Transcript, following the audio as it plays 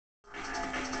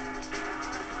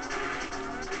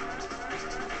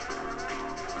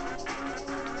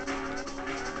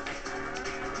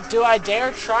Do I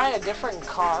dare try a different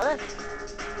car?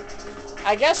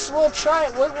 I guess we'll try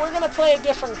it. We're gonna play a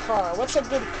different car. What's a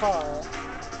good car?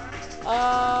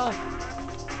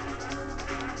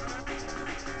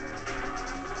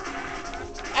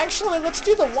 Actually, let's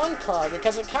do the one car,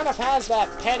 because it kind of has that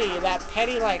petty,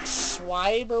 like,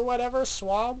 swab,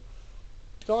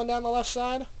 going down the left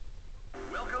side.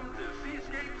 Welcome to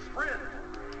Seascape Sprint.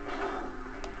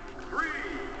 3,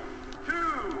 2,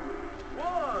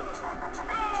 1,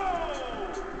 go!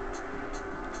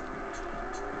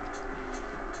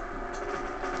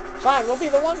 Fine, we'll be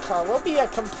the one car. We'll be a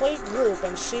complete group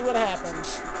and see what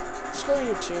happens. Screw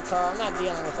you two car, I'm not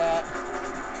dealing with that.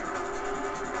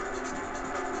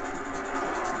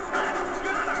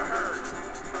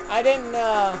 I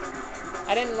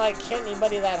didn't like hit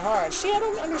anybody that hard. See, I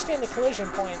don't understand the collision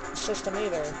point system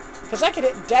either. Because I could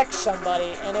deck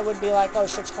somebody and it would be like, oh,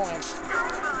 6 points.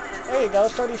 There you go,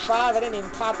 35. I didn't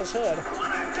even pop his hood.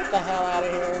 Get the hell out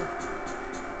of here.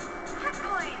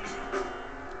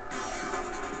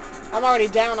 I'm already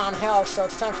down on health, so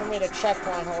it's time for me to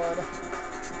checkpoint horde.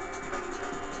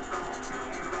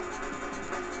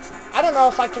 I don't know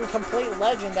if I can complete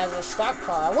Legend as a stock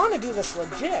car. I want to do this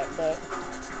legit, but...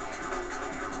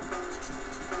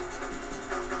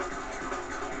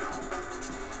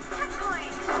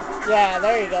 Yeah,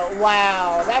 there you go.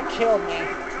 Wow, that killed me.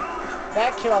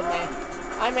 That killed me.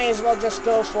 I may as well just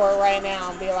go for it right now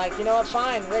and be like, you know what,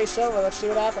 fine, race over, let's see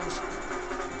what happens.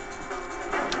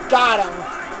 Got him.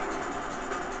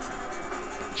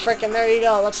 Frickin', there you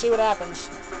go, let's see what happens.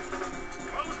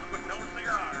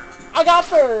 I got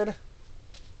third.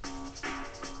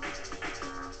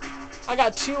 I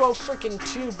got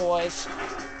 2-0-freaking-2, boys.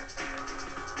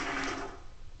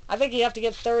 I think you have to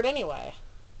get third anyway.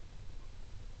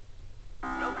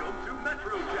 Welcome to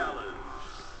Metro Challenge.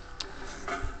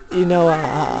 You know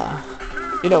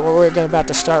what we're about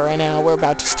to start right now. We're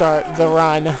about to start the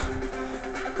run.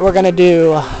 We're gonna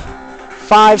do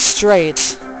 5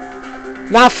 straight.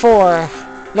 Not 4,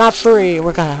 not 3.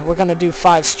 We're gonna do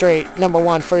 5 straight. Number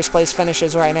 1, first place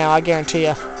finishes right now. I guarantee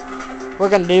you. We're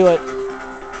gonna do it.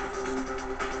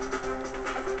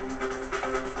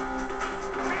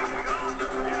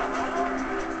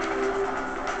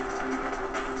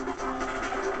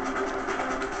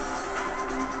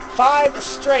 Five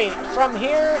straight from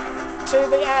here to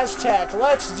the Aztec.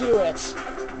 Let's do it.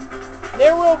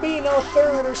 There will be no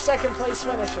third or second place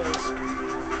finishes.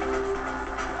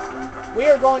 We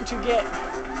are going to get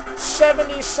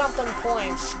 70-something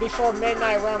points before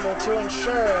Midnight Rumble to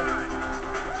ensure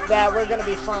that we're going to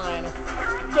be fine.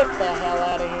 Get the hell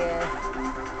out of here.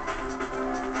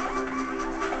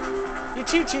 You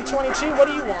 222, what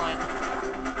do you want?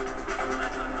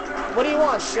 What do you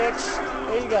want, 6?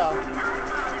 There you go.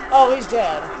 Oh, he's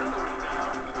dead.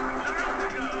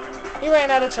 He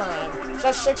ran out of time. Is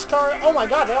that 6 car? Oh my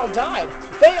god, they all died.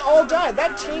 They all died.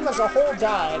 That team as a whole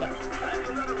died.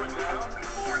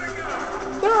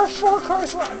 There are 4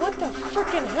 cars left. What the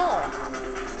freaking hell?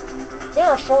 There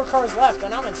are 4 cars left,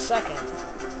 and I'm in second.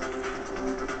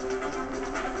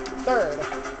 Third.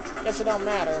 Guess it don't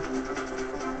matter.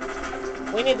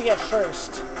 We need to get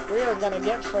first. We are gonna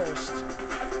get first.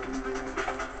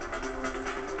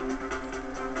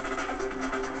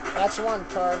 That's 1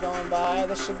 car going by.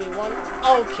 This should be 1.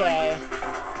 Okay.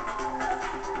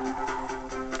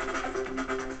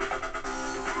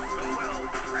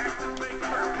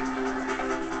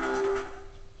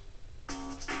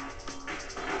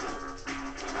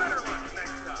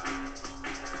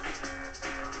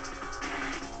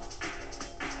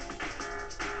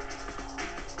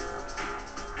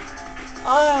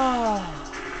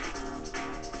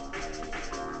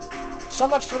 So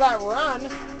much for that run.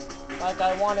 Like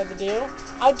I wanted to do.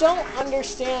 I don't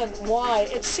understand why.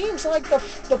 It seems like the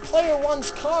player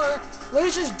 1's car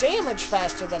loses damage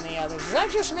faster than the others. Is that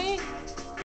just me?